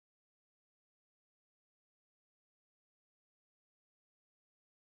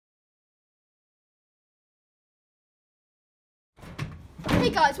Hey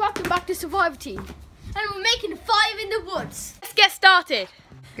guys, welcome back to Survivor Team. And we're making a fire in the woods. Let's get started.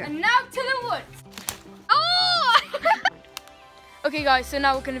 Go. And now to the woods. Oh! Okay guys, so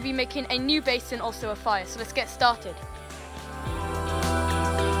now we're going to be making a new base and also a fire. So let's get started.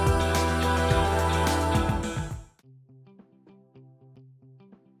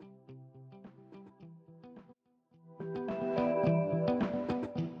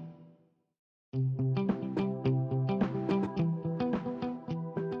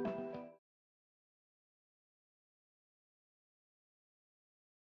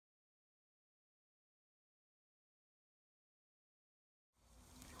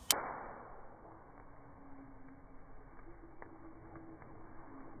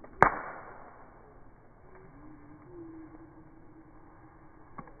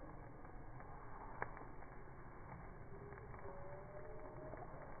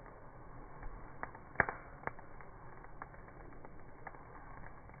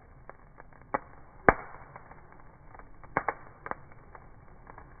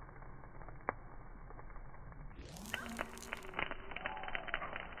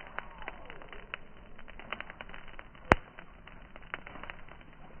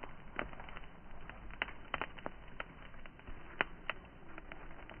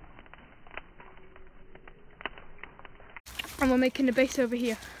 And we're making a base over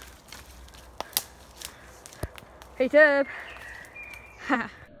here. Hey Turb!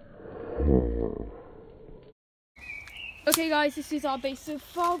 Okay guys, this is our base. So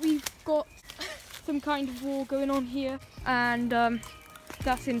far we've got some kind of wall going on here, and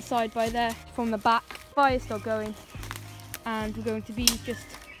that's inside by there from the back. Fire's still going, and we're going to be just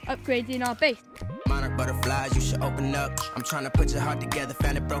upgrading our base. Monarch butterflies, you should open up. I'm trying to put your heart together,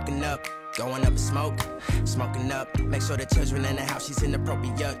 found it broken up. Going up in smoke, smoking up. Make sure the children in the house, she's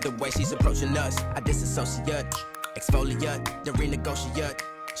inappropriate. The way she's approaching us, I disassociate. Exfoliate, the renegotiate.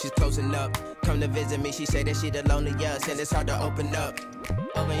 She's closing up. Come to visit me, she say that she the loneliest, and it's hard to open up.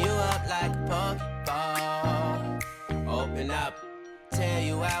 Open you up like a Pokeball. Open up, tear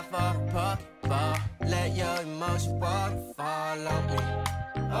you out for a Pokeball. Let your emotion waterfall on me.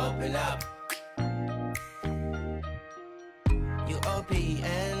 Open up. You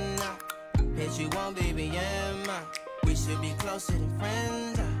OPN now. Bitch, you won't be BM. We should be closer than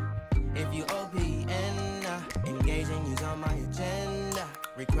friends. If you OPN, engaging you's on my agenda.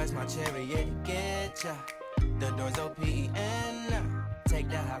 Request my chariot to get ya. The door's OPN. Take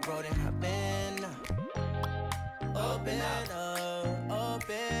that high road and hop in. Open up,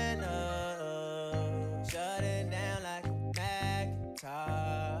 open up. Shut it down like a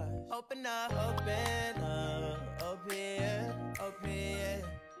Macintosh. Open up, open, open.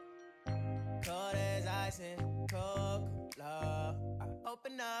 Cold as ice and Coca-Cola.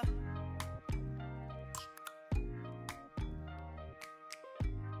 Open up.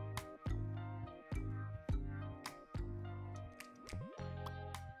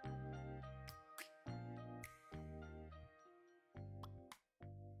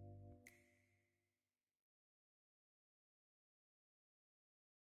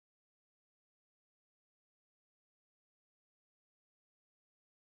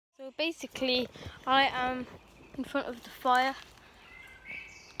 So basically, I am in front of the fire,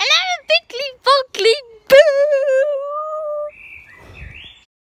 and I'm a bigly boggly boo!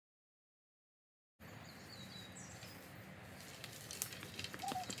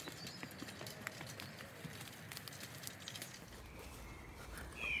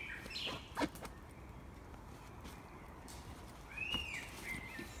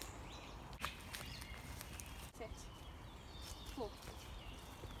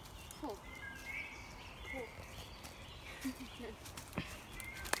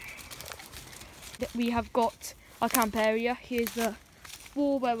 We have got our camp area. Here's the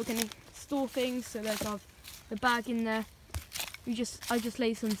wall where we're going to store things. So there's the bag in there. I just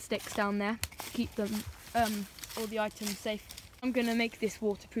laid some sticks down there to keep them all the items safe. I'm going to make this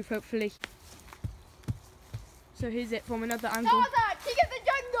waterproof, hopefully. So here's it from another angle. Tarzan, King of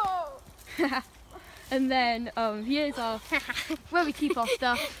the Jungle! And then here's our where we keep our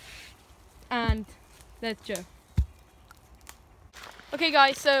stuff. And there's Joe. Okay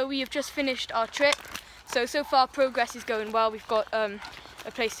guys, so we have just finished our trip. So far progress is going well. We've got a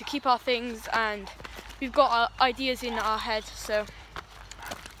place to keep our things, and we've got our ideas in our head. So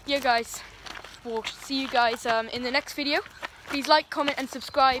yeah guys, we'll see you guys in the next video. Please like, comment and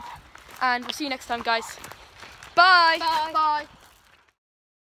subscribe, and we'll see you next time guys. Bye! Bye! Bye!